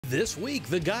This week,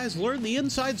 the guys learn the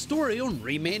inside story on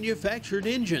remanufactured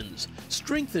engines,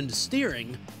 strengthened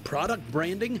steering, product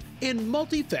branding, and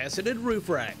multifaceted roof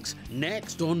racks.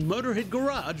 Next on Motorhead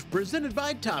Garage, presented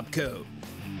by Top Coat.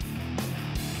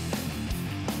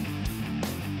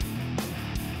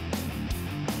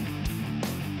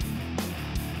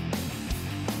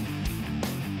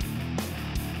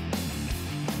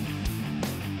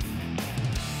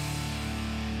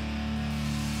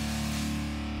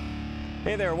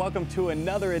 Hey there, welcome to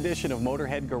another edition of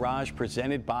Motorhead Garage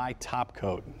presented by Top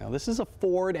Coat. Now this is a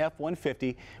Ford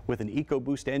F-150 with an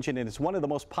EcoBoost engine, and it's one of the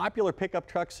most popular pickup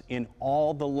trucks in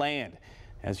all the land.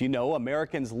 As you know,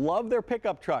 Americans love their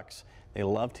pickup trucks. They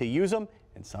love to use them,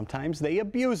 and sometimes they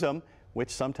abuse them,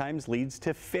 which sometimes leads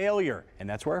to failure. And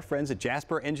that's where our friends at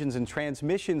Jasper Engines and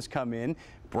Transmissions come in.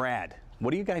 Brad,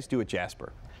 what do you guys do at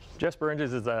Jasper? Jasper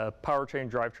Engines is a powertrain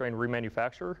drivetrain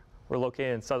remanufacturer. We're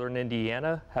located in southern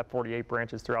Indiana, have 48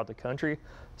 branches throughout the country.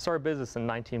 Started business in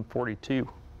 1942.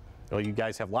 Well, you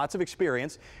guys have lots of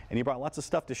experience, and you brought lots of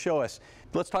stuff to show us.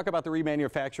 Let's talk about the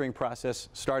remanufacturing process,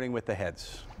 starting with the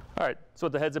heads. All right, so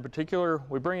with the heads in particular,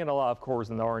 we bring in a lot of cores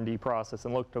in the R&D process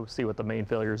and look to see what the main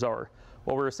failures are.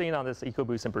 What we're seeing on this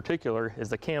EcoBoost in particular is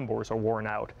the cam bores are worn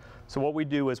out. So what we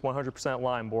do is 100%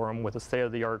 line bore them with a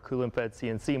state-of-the-art coolant-fed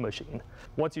CNC machine.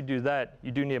 Once you do that,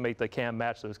 you do need to make the cam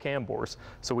match those cam bores.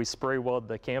 So we spray weld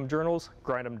the cam journals,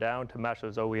 grind them down to match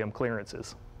those OEM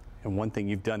clearances. And one thing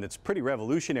you've done that's pretty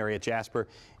revolutionary at Jasper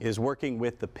is working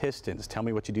with the pistons. Tell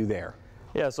me what you do there.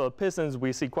 Yeah, so the pistons,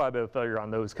 we see quite a bit of failure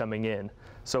on those coming in.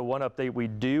 So one update we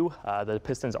do, the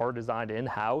pistons are designed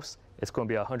in-house. It's going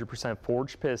to be a 100%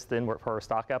 forged piston for our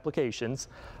stock applications.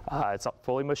 It's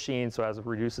fully machined, so it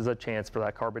reduces a chance for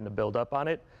that carbon to build up on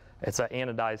it. It's an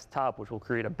anodized top, which will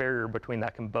create a barrier between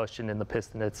that combustion and the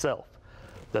piston itself.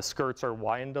 The skirts are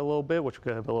widened a little bit, which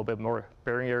will have a little bit more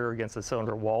barrier against the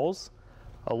cylinder walls.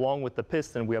 Along with the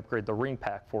piston, we upgrade the ring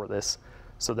pack for this.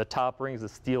 So the top ring is a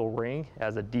steel ring,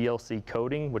 as a DLC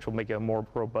coating, which will make it a more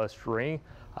robust ring,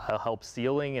 help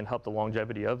sealing and help the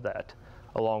longevity of that.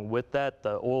 Along with that,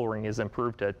 the oil ring is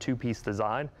improved to a two-piece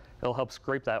design. It'll help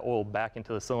scrape that oil back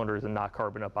into the cylinders and not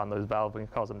carbon up on those valves and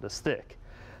cause them to stick.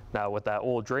 Now with that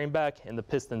oil drain back and the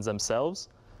pistons themselves,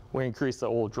 we increase the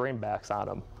oil drain backs on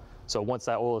them. So once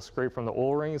that oil is scraped from the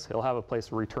oil rings, it'll have a place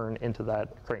to return into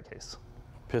that crankcase.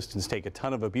 Pistons take a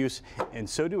ton of abuse, and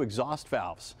so do exhaust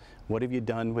valves. What have you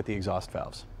done with the exhaust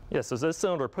valves? Yes, so this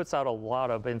cylinder puts out a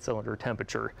lot of in-cylinder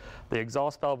temperature. The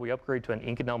exhaust valve we upgrade to an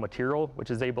Inconel material,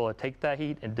 which is able to take that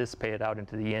heat and dissipate it out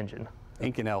into the engine.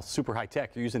 Inconel, super high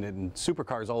tech. You're using it in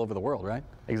supercars all over the world, right?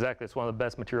 Exactly, it's one of the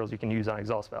best materials you can use on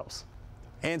exhaust valves.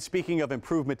 And speaking of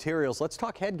improved materials, let's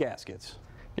talk head gaskets.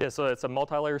 Yeah, so it's a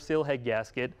multi-layer steel head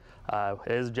gasket. It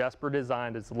is Jasper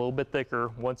designed, it's a little bit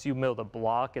thicker. Once you mill the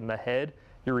block and the head,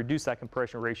 you reduce that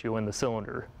compression ratio in the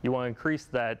cylinder. You want to increase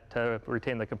that to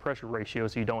retain the compression ratio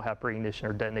so you don't have preignition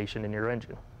or detonation in your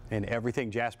engine. And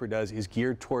everything Jasper does is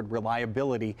geared toward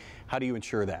reliability. How do you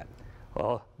ensure that?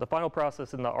 Well, the final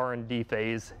process in the R&D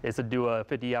phase is to do a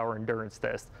 50-hour endurance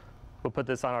test. We'll put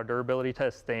this on our durability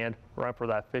test stand, run for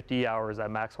that 50 hours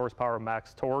at max horsepower,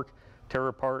 max torque, tear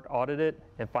apart, audit it,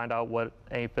 and find out what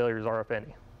any failures are, if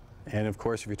any. And of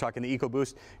course, if you're talking the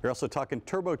EcoBoost, you're also talking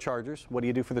turbochargers. What do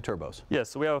you do for the turbos? Yes,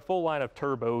 so we have a full line of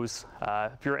turbos.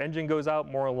 If your engine goes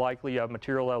out, more likely you have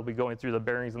material that will be going through the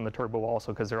bearings in the turbo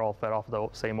also, because they're all fed off the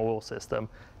same oil system.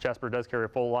 Jasper does carry a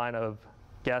full line of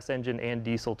gas engine and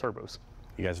diesel turbos.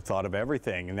 You guys have thought of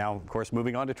everything. And now, of course,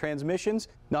 moving on to transmissions.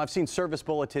 Now, I've seen service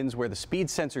bulletins where the speed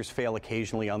sensors fail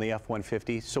occasionally on the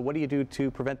F-150. So what do you do to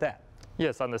prevent that?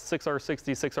 Yes, on the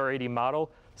 6R60, 6R80 model,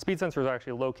 speed sensors are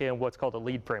actually located in what's called a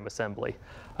lead frame assembly.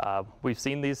 We've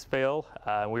seen these fail,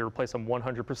 and we replace them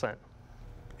 100%.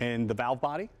 And the valve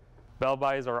body? Valve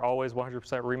bodies are always 100%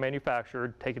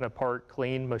 remanufactured, taken apart,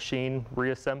 clean, machine,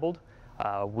 reassembled.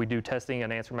 We do testing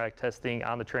and answer-matic testing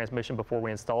on the transmission before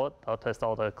we install it. I'll test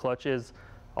all the clutches,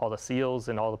 all the seals,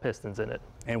 and all the pistons in it.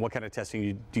 And what kind of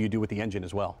testing do you do with the engine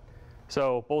as well?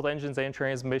 So both engines and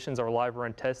transmissions are live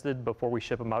run tested before we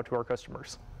ship them out to our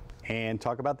customers. And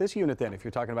talk about this unit then, if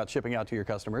you're talking about shipping out to your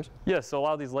customers. Yes, so a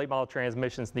lot of these late model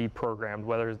transmissions need programmed,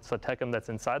 whether it's a Tecum that's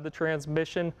inside the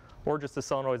transmission or just the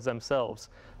solenoids themselves.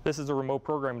 This is a remote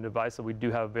programming device that we do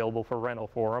have available for rental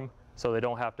for them, so they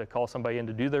don't have to call somebody in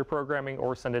to do their programming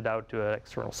or send it out to an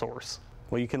external source.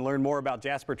 Well, you can learn more about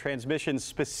Jasper Transmissions,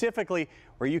 specifically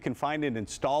where you can find an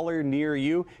installer near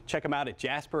you. Check them out at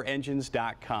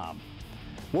jasperengines.com.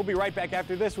 We'll be right back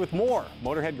after this with more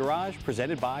Motorhead Garage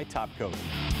presented by Top Coat.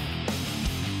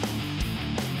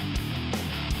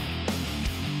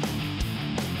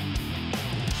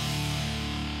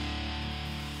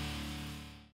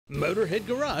 Motorhead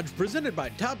Garage, presented by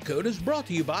Top Coat, is brought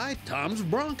to you by Tom's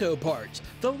Bronco Parts,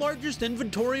 the largest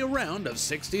inventory around of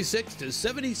 66 to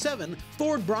 77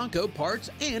 Ford Bronco parts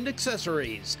and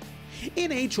accessories.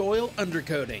 NH Oil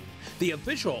Undercoating, the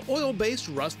official oil-based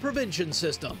rust prevention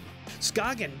system.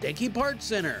 Scoggin Dickey Parts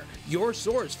Center, your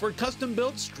source for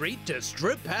custom-built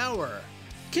street-to-strip power.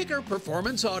 Kicker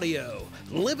Performance Audio,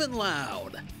 living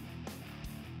loud.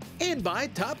 And by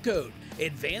Top Coat,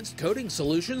 advanced coating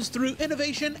solutions through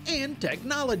innovation and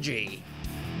technology.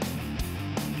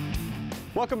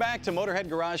 Welcome back to Motorhead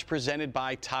Garage, presented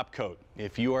by Top Coat.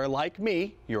 If you are like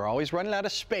me, you're always running out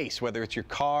of space, whether it's your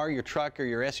car, your truck, or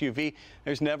your SUV.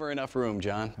 There's never enough room,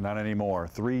 John. Not anymore.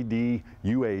 3D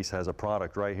UACE has a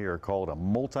product right here called a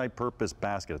multi-purpose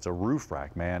basket. It's a roof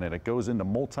rack, man, and it goes into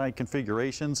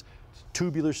multi-configurations.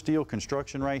 Tubular steel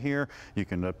construction right here. You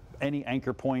can any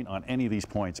anchor point on any of these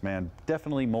points, man.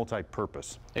 Definitely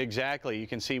multi-purpose. Exactly. You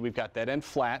can see we've got that end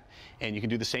flat, and you can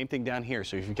do the same thing down here.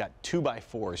 So if you've got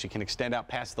 2x4s, you can extend out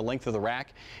past the length of the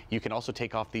rack. You can also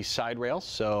take off these side rails.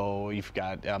 So you've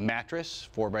got a mattress,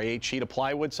 4x8 sheet of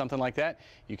plywood, something like that.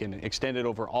 You can extend it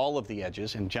over all of the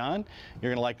edges. And John,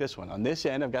 you're gonna like this one. On this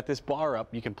end, I've got this bar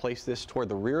up. You can place this toward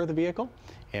the rear of the vehicle.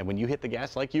 And when you hit the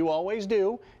gas, like you always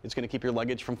do, it's gonna keep your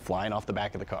luggage from flying off the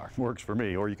back of the car. Works for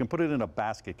me. Or you can put it in a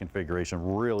basket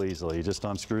configuration real easily. You just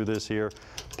unscrew this here,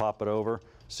 pop it over,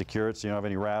 secure it so you don't have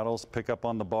any rattles, pick up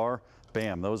on the bar,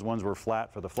 bam. Those ones were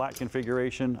flat for the flat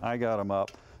configuration. I got them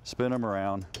up, spin them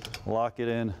around, lock it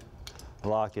in,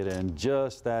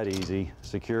 just that easy.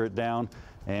 Secure it down,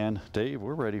 and Dave,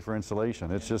 we're ready for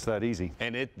installation. It's just that easy.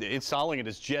 And installing it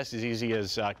is just as easy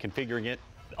as configuring it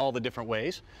all the different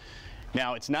ways.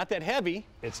 Now, it's not that heavy.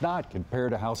 It's not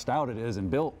compared to how stout it is and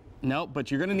built. No, but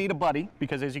you're gonna need a buddy,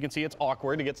 because as you can see, it's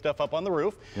awkward to get stuff up on the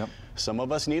roof. Yep. Some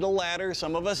of us need a ladder,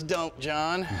 some of us don't,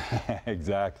 John.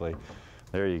 Exactly.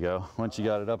 There you go. Once you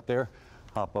got it up there,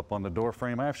 hop up on the door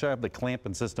frame. I actually have the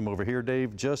clamping system over here,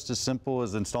 Dave, just as simple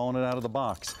as installing it out of the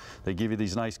box. They give you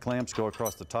these nice clamps, go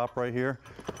across the top right here.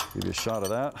 Give you a shot of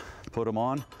that, put them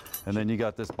on. And then you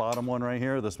got this bottom one right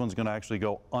here. This one's gonna actually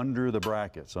go under the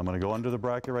bracket. So I'm gonna go under the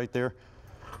bracket right there,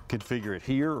 configure it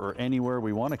here or anywhere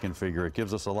we wanna configure it.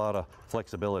 Gives us a lot of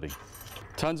flexibility.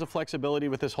 Tons of flexibility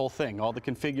with this whole thing, all the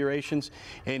configurations.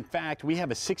 In fact, we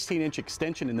have a 16-inch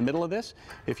extension in the middle of this.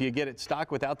 If you get it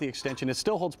stock without the extension, it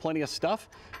still holds plenty of stuff,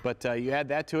 but you add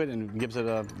that to it and it gives it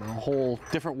a whole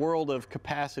different world of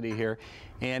capacity here.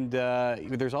 And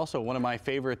there's also one of my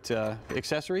favorite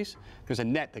accessories. There's a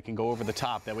net that can go over the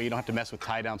top. That way you don't have to mess with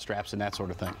tie-down straps and that sort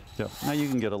of thing. Yeah. Now you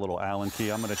can get a little Allen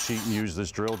key. I'm going to cheat and use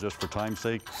this drill just for time's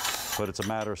sake, but it's a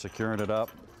matter of securing it up.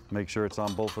 Make sure it's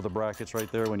on both of the brackets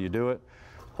right there when you do it.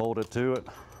 Hold it to it.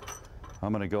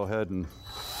 I'm going to go ahead and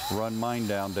run mine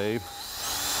down, Dave.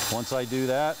 Once I do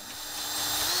that,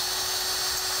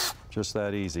 just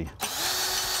that easy.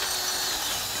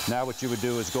 Now what you would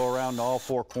do is go around all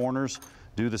four corners,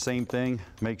 do the same thing,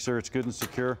 make sure it's good and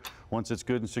secure. Once it's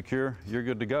good and secure, you're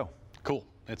good to go. Cool.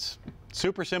 It's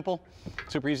super simple,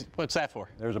 super easy. What's that for?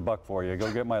 There's a buck for you.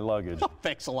 Go get my luggage. Oh,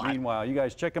 thanks a lot. Meanwhile, you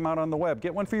guys check them out on the web.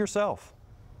 Get one for yourself.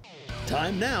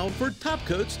 Time now for Top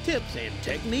Coat's tips and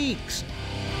techniques.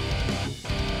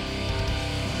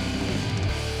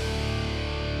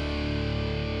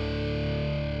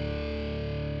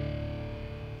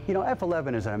 You know,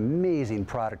 F11 is an amazing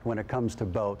product when it comes to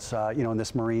boats, you know, in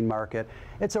this marine market.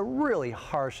 It's a really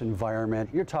harsh environment.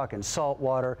 You're talking salt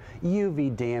water,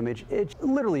 UV damage. It's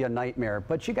literally a nightmare,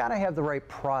 but you got to have the right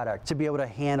product to be able to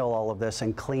handle all of this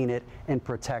and clean it and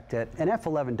protect it. And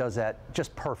F11 does that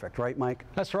just perfect, right, Mike?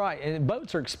 That's right. And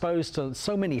boats are exposed to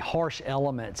so many harsh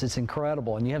elements. It's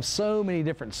incredible. And you have so many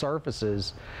different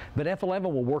surfaces, but F11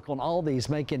 will work on all these,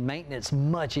 making maintenance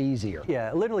much easier.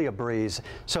 Yeah, literally a breeze.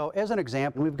 So as an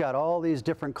example, we've got all these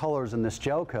different colors in this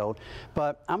gel coat,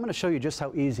 but I'm going to show you just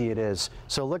how easy it is.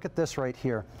 So look at this right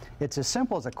here. It's as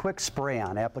simple as a quick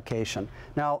spray-on application.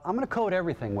 Now, I'm going to coat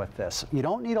everything with this. You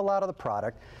don't need a lot of the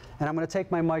product, and I'm going to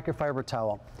take my microfiber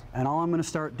towel, and all I'm going to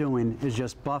start doing is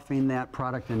just buffing that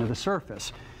product into the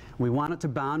surface. We want it to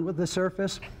bond with the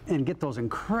surface and get those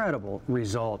incredible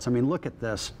results. I mean, look at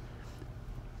this.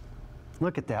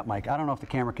 Look at that, Mike. I don't know if the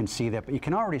camera can see that, but you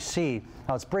can already see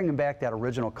how it's bringing back that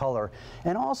original color,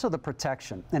 and also the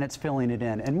protection, and it's filling it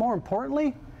in. And more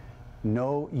importantly,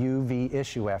 no UV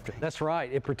issue after. That's right.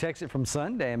 It protects it from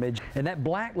sun damage. And that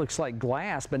black looks like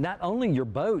glass, but not only your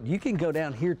boat, you can go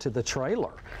down here to the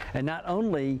trailer and not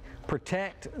only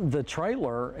protect the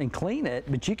trailer and clean it,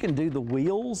 but you can do the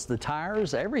wheels, the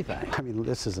tires, everything. I mean,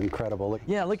 this is incredible. Look.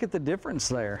 Yeah, look at the difference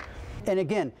there. And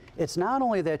again, it's not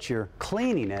only that you're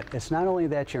cleaning it, it's not only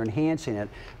that you're enhancing it,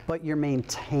 but you're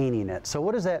maintaining it. So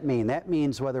what does that mean? That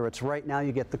means whether it's right now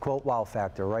you get the quote wow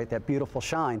factor, right? That beautiful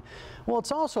shine. Well,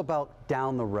 it's also about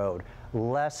down the road.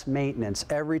 Less maintenance.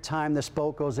 Every time this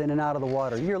boat goes in and out of the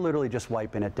water, you're literally just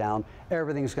wiping it down.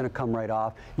 Everything's going to come right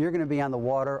off. You're going to be on the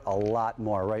water a lot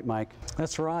more, right, Mike?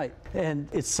 That's right. And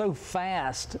it's so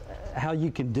fast how you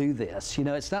can do this. You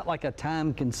know, it's not like a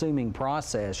time-consuming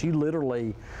process. You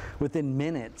literally, within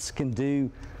minutes, can do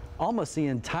almost the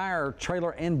entire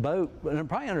trailer and boat,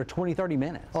 probably under 20, 30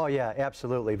 minutes. Oh yeah,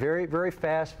 absolutely. Very, very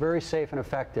fast, very safe and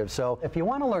effective. So if you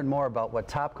want to learn more about what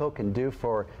Top Coat can do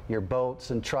for your boats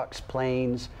and trucks,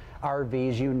 planes,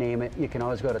 RVs, you name it, you can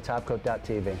always go to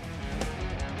topcoat.tv.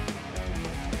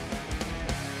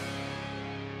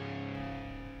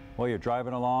 Well, you're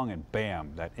driving along and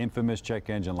bam, that infamous check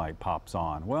engine light pops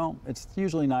on. Well, it's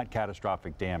usually not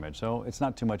catastrophic damage, so it's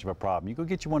not too much of a problem. You go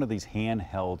get you one of these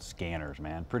handheld scanners,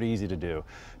 man. Pretty easy to do.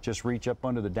 Just reach up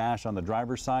under the dash on the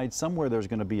driver's side. Somewhere there's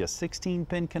going to be a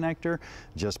 16-pin connector.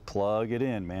 Just plug it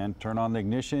in, man. Turn on the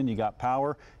ignition. You got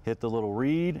power. Hit the little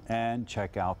read and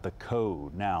check out the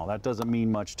code. Now, that doesn't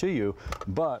mean much to you,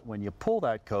 but when you pull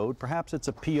that code, perhaps it's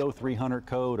a PO300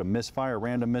 code, a misfire,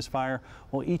 random misfire.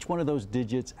 Well, each one of those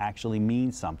digits actually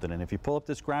means something. And if you pull up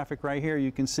this graphic right here,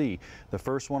 you can see the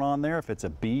first one on there. If it's a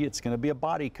B, it's going to be a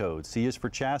body code. C is for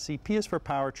chassis, P is for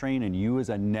powertrain, and U is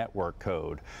a network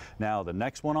code. Now, the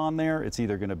next one on there, it's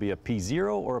either going to be a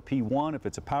P0 or a P1. If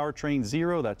it's a powertrain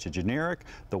 0, that's a generic.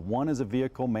 The 1 is a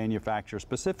vehicle manufacturer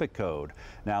specific code.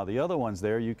 Now, the other ones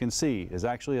there you can see is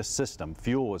actually a system.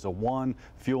 Fuel is a 1,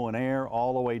 fuel and air,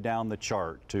 all the way down the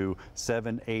chart to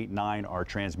 7, 8, 9 are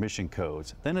transmission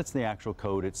codes. Then it's the actual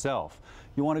code itself.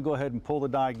 You want to go ahead and pull the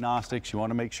diagnostics. You want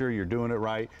to make sure you're doing it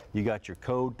right. You got your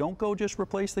code. Don't go just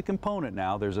replace the component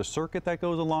now. There's a circuit that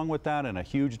goes along with that and a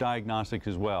huge diagnostics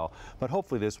as well. But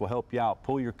hopefully this will help you out.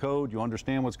 Pull your code, you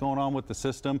understand what's going on with the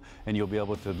system, and you'll be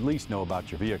able to at least know about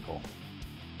your vehicle.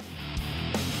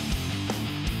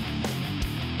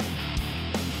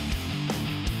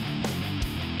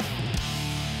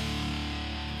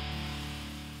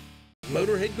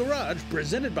 Motorhead Garage,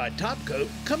 presented by Top Coat,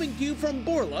 coming to you from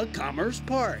Borla Commerce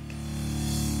Park.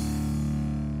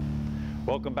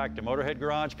 Welcome back to Motorhead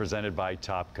Garage, presented by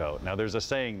Top Coat. Now, there's a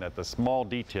saying that the small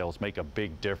details make a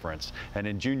big difference. And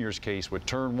in Junior's case, with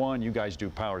turn 1, you guys do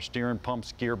power steering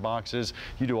pumps, gearboxes,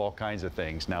 you do all kinds of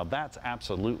things. Now, that's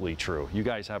absolutely true. You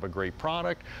guys have a great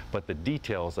product, but the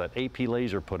details that AP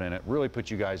Laser put in it really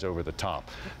put you guys over the top.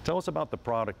 Tell us about the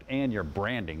product and your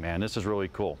branding, man. This is really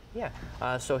cool.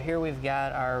 Yeah, so here we've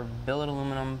got our billet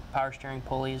aluminum power steering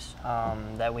pulleys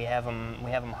that we have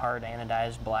them hard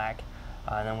anodized black.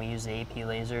 And then we use the AP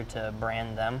laser to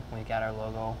brand them. We've got our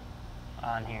logo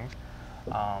on here.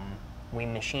 We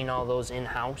machine all those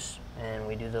in-house, and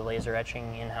we do the laser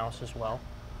etching in-house as well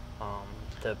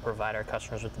to provide our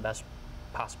customers with the best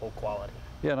possible quality.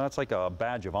 Yeah, that's like a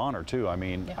badge of honor too. I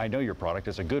mean, yeah. I know your product,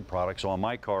 it's a good product, so on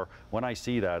my car, when I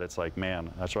see that, it's like,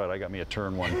 man, that's right, I got me a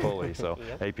turn 1 pulley, so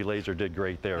yep. AP Laser did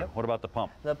great there. Yep. What about the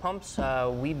pump? The pumps,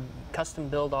 we custom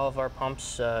build all of our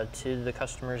pumps to the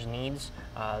customer's needs.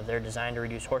 They're designed to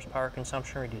reduce horsepower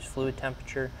consumption, reduce fluid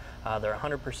temperature. They're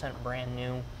 100% brand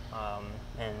new,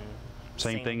 and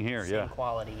same thing here, same yeah.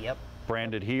 quality, yep.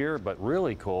 Branded here, but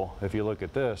really cool. If you look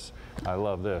at this, I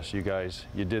love this. You guys,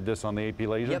 you did this on the AP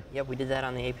Laser? Yep, we did that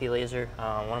on the AP Laser.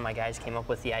 One of my guys came up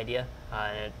with the idea,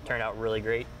 and it turned out really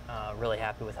great. Really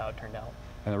happy with how it turned out.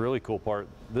 And the really cool part,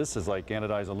 this is like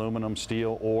anodized aluminum,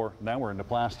 steel, or now we're into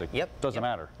plastic. Yep. Doesn't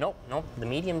matter. Nope, the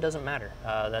medium doesn't matter.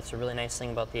 That's a really nice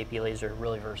thing about the AP Laser,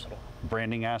 really versatile.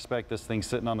 Branding aspect, this thing's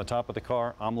sitting on the top of the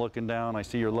car. I'm looking down, I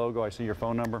see your logo, I see your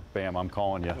phone number, bam, I'm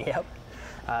calling you.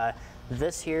 Yep.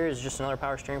 This here is just another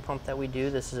power steering pump that we do.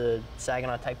 This is a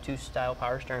Saginaw Type 2 style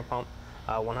power steering pump,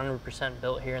 100%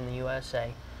 built here in the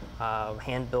USA,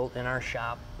 hand built in our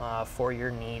shop for your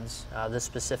needs. This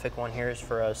specific one here is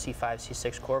for a C5,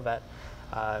 C6 Corvette.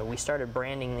 We started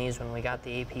branding these when we got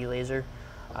the AP Laser.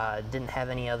 Didn't have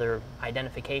any other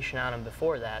identification on them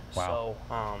before that, wow.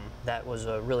 So that was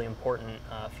a really important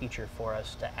feature for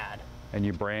us to add. And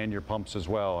you brand your pumps as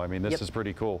well. I mean, this yep. is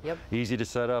pretty cool. Yep. Easy to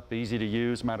set up, easy to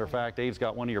use. Matter of fact, Dave's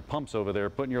got one of your pumps over there,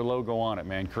 putting your logo on it,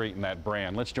 man, creating that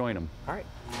brand. Let's join him. All right.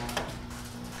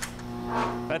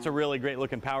 That's a really great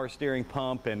looking power steering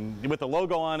pump, and with the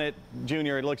logo on it,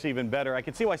 Junior, it looks even better. I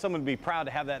can see why someone would be proud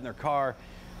to have that in their car.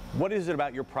 What is it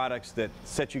about your products that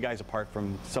sets you guys apart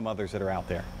from some others that are out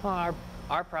there? Well,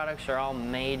 our products are all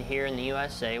made here in the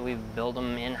USA. We build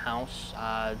them in-house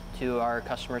to our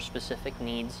customer-specific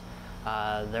needs.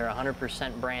 They're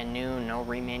 100% brand new, no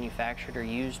remanufactured or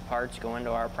used parts go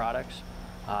into our products.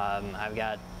 I've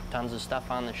got tons of stuff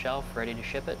on the shelf ready to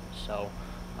ship it, so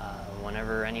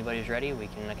whenever anybody's ready, we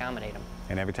can accommodate them.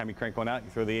 And every time you crank one out, you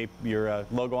throw your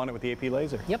logo on it with the AP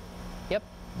laser. Yep.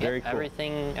 Very cool.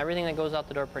 Everything that goes out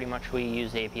the door, pretty much we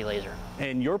use the AP laser.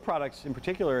 And your products in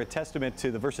particular are a testament to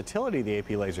the versatility of the AP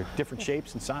laser, different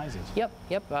shapes and sizes. Yep.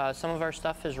 Some of our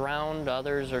stuff is round,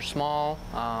 others are small.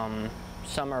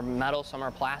 Some are metal, some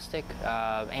are plastic,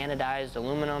 anodized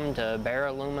aluminum to bare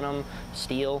aluminum,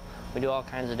 steel. We do all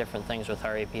kinds of different things with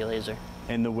our AP laser.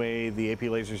 And the way the AP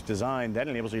laser is designed, that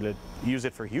enables you to use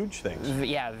it for huge things.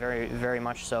 Yeah, very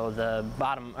much so. The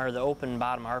bottom, or the open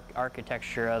bottom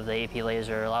architecture of the AP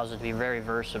laser allows it to be very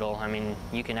versatile. I mean,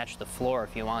 you can etch the floor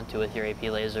if you want to with your AP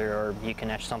laser, or you can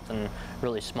etch something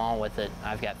really small with it.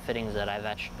 I've got fittings that I've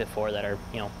etched before that are,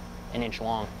 an inch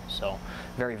long, so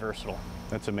very versatile.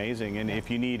 That's amazing. And if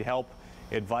you need help,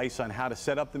 advice on how to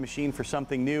set up the machine for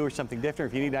something new or something different,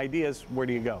 if you need ideas, where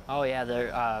do you go? Oh yeah,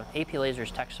 the AP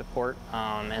Laser's tech support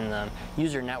and the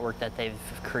user network that they've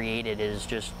created is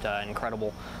just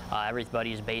incredible.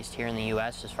 Everybody's based here in the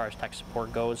U.S. as far as tech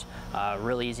support goes.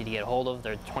 Really easy to get a hold of.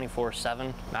 They're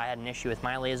 24/7. I had an issue with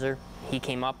my laser. He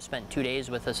came up, spent 2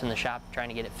 days with us in the shop trying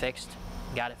to get it fixed.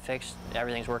 Got it fixed.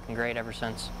 Everything's working great ever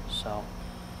since. So.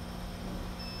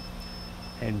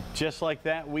 And just like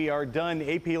that, we are done.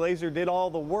 AP Laser did all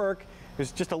the work.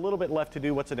 There's just a little bit left to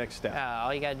do. What's the next step?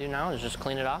 All you got to do now is just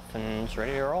clean it off and it's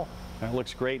ready to roll. That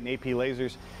looks great, and AP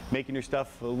Laser's making your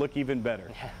stuff look even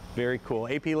better. Yeah. Very cool.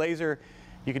 AP Laser,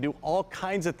 you can do all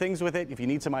kinds of things with it. If you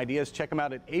need some ideas, check them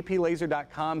out at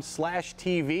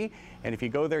aplaser.com/TV. And if you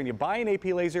go there and you buy an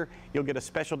AP Laser, you'll get a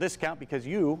special discount because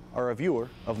you are a viewer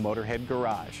of Motorhead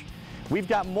Garage. We've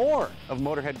got more of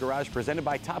Motorhead Garage presented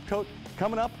by Top Coat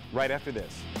coming up right after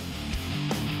this.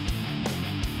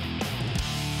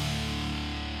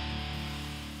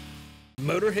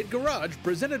 Motorhead Garage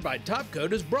presented by Top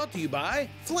Coat is brought to you by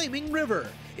Flaming River.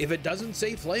 If it doesn't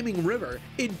say Flaming River,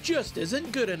 it just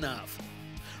isn't good enough.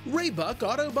 Raybuck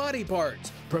Auto Body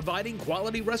Parts, providing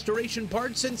quality restoration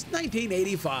parts since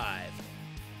 1985.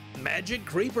 Magic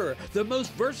Creeper, the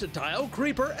most versatile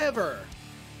creeper ever.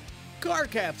 Car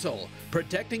Capsule,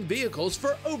 protecting vehicles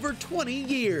for over 20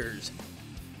 years.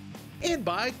 And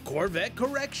by Corvette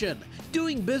Correction,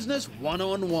 doing business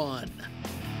one-on-one.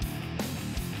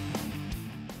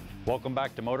 Welcome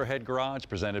back to Motorhead Garage,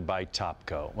 presented by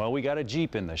Topco. Well, we got a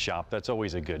Jeep in the shop. That's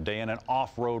always a good day, and an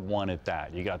off-road one at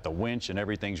that. You got the winch and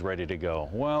everything's ready to go.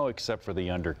 Well, except for the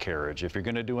undercarriage. If you're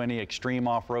going to do any extreme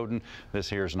off-roading, this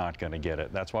here's not going to get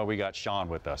it. That's why we got Sean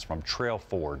with us from Trail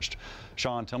Forged.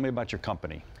 Sean, tell me about your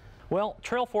company. Well,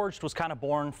 Trail Forged was kind of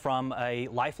born from a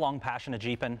lifelong passion of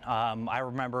Jeeping. I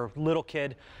remember, little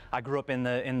kid, I grew up in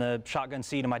the shotgun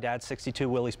seat of my dad's '62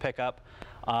 Willys pickup,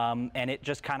 and it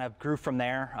just kind of grew from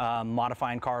there,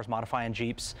 modifying cars, modifying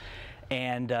Jeeps.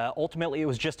 And ultimately, it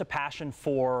was just a passion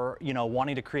for,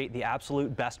 wanting to create the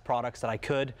absolute best products that I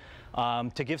could,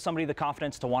 to give somebody the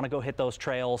confidence to want to go hit those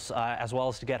trails, as well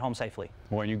as to get home safely.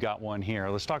 Well, you got one here.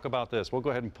 Let's talk about this. We'll go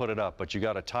ahead and put it up, but you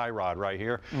got a tie rod right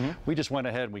here. We just went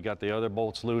ahead and we got the other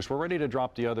bolts loose. We're ready to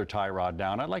drop the other tie rod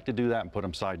down. I'd like to do that and put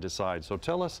them side to side. So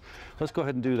tell us, let's go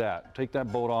ahead and do that. Take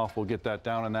that bolt off. We'll get that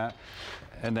down in that.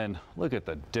 And then look at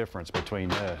the difference between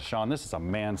this. Sean, this is a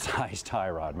man-sized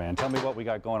tie rod, man. Tell me what we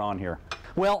got going on here.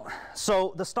 Well,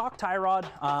 so the stock tie rod,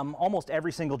 almost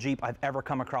every single Jeep I've ever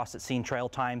come across that's seen trail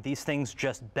time, these things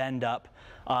just bend up.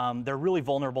 They're really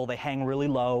vulnerable. They hang really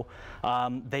low.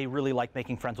 They really like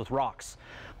making friends with rocks.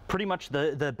 Pretty much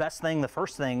the best thing, the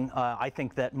first thing I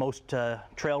think that most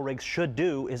trail rigs should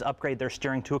do is upgrade their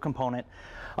steering to a component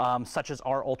such as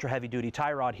our ultra heavy duty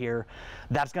tie rod here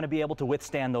that's going to be able to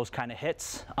withstand those kind of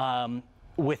hits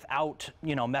without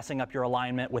messing up your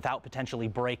alignment, without potentially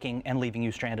breaking and leaving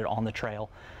you stranded on the trail.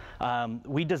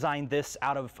 We designed this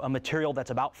out of a material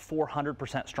that's about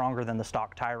 400% stronger than the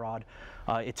stock tie rod.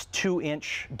 It's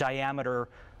 2-inch diameter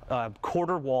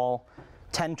quarter wall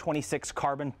 1026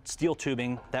 carbon steel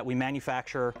tubing that we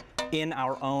manufacture in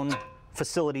our own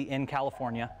facility in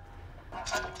California.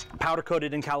 Powder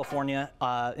coated in California.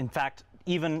 In fact,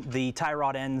 even the tie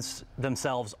rod ends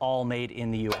themselves all made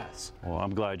in the U.S. Well,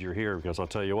 I'm glad you're here because I'll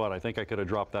tell you what, I think I could have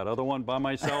dropped that other one by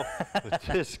myself, but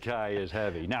this guy is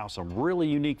heavy. Now, some really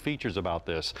unique features about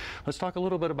this. Let's talk a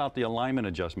little bit about the alignment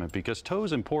adjustment because toe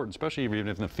is important, especially if you're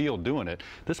in the field doing it.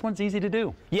 This one's easy to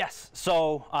do. Yes,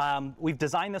 so we've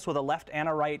designed this with a left and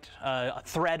a right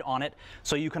thread on it,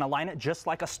 so you can align it just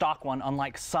like a stock one,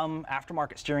 unlike some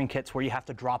aftermarket steering kits where you have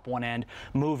to drop one end,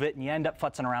 move it, and you end up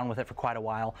futzing around with it for quite a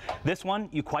while. This one one,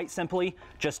 you quite simply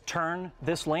just turn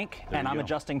this link, and I'm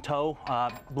adjusting tow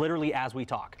literally as we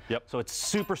talk. Yep. So it's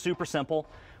super, super simple.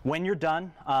 When you're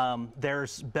done,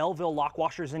 there's Belleville lock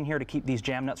washers in here to keep these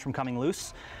jam nuts from coming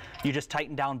loose. You just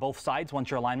tighten down both sides once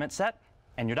your alignment's set,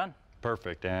 and you're done.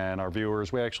 Perfect. And our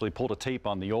viewers, we actually pulled a tape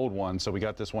on the old one, so we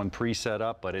got this one pre-set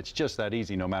up, but it's just that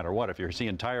easy no matter what. If you're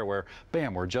seeing tire wear,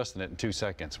 bam, we're adjusting it in 2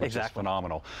 seconds, which is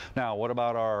phenomenal. Now, what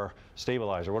about our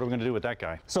stabilizer? What are we going to do with that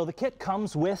guy? So the kit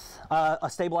comes with a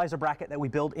stabilizer bracket that we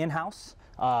build in-house.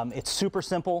 It's super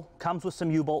simple, comes with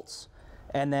some U-bolts,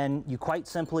 and then you quite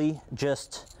simply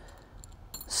just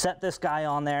set this guy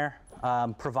on there,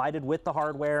 provided with the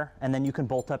hardware, and then you can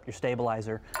bolt up your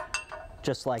stabilizer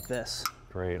just like this.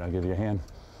 Great, I'll give you a hand.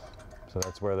 So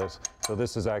that's where this, so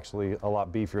this is actually a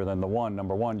lot beefier than the one.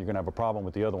 Number one, you're gonna have a problem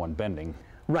with the other one bending.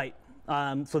 Right,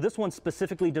 so this one's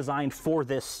specifically designed for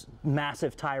this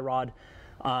massive tie rod.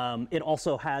 It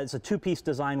also has a two-piece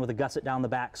design with a gusset down the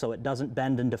back so it doesn't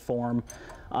bend and deform.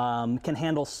 Can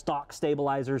handle stock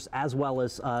stabilizers as well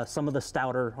as some of the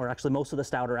stouter, or actually most of the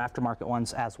stouter aftermarket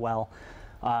ones as well.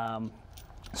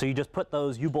 So you just put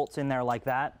those U-bolts in there like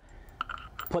that.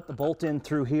 Put the bolt in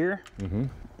through here,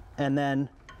 and then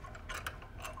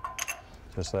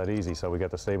just that easy. So we got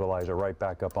the stabilizer right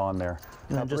back up on there.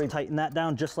 And then just tighten that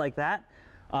down just like that.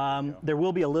 There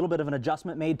will be a little bit of an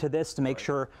adjustment made to this to make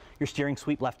sure your steering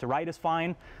sweep left to right is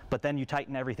fine, but then you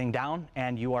tighten everything down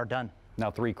and you are done. Now,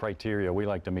 3 criteria we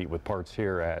like to meet with parts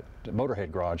here at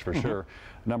Motorhead Garage for sure.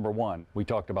 Number one, we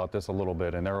talked about this a little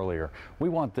bit and earlier. We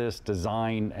want this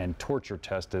designed and torture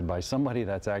tested by somebody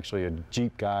that's actually a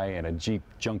Jeep guy and a Jeep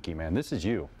junkie, man. This is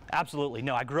you. Absolutely.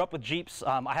 No, I grew up with Jeeps.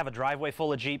 I have a driveway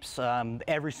full of Jeeps.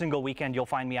 Every single weekend you'll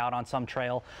find me out on some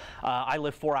trail. I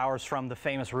live 4 hours from the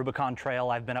famous Rubicon Trail.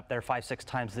 I've been up there 5-6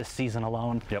 times this season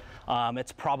alone. Yep.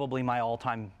 It's probably my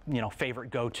all-time, favorite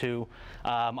go-to.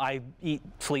 I eat,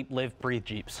 sleep, live, breathe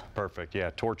Jeeps. Perfect. Yeah,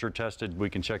 torture tested. We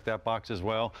can check that box as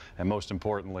well. And most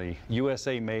importantly,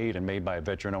 USA made and made by a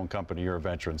veteran-owned company. You're a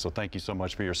veteran, so thank you so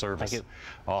much for your service. Thank you.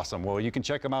 Awesome. Well, you can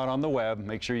check them out on the web.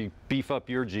 Make sure you beef up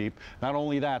your Jeep. Not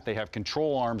only that, they have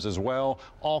control arms as well,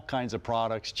 all kinds of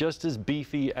products, just as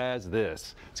beefy as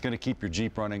this. It's going to keep your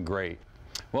Jeep running great.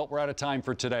 Well, we're out of time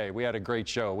for today. We had a great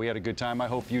show. We had a good time. I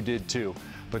hope you did too.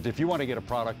 But if you want to get a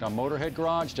product on Motorhead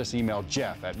Garage, just email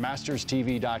Jeff at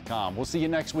masterstv.com. We'll see you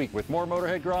next week with more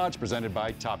Motorhead Garage presented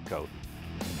by Top Coat.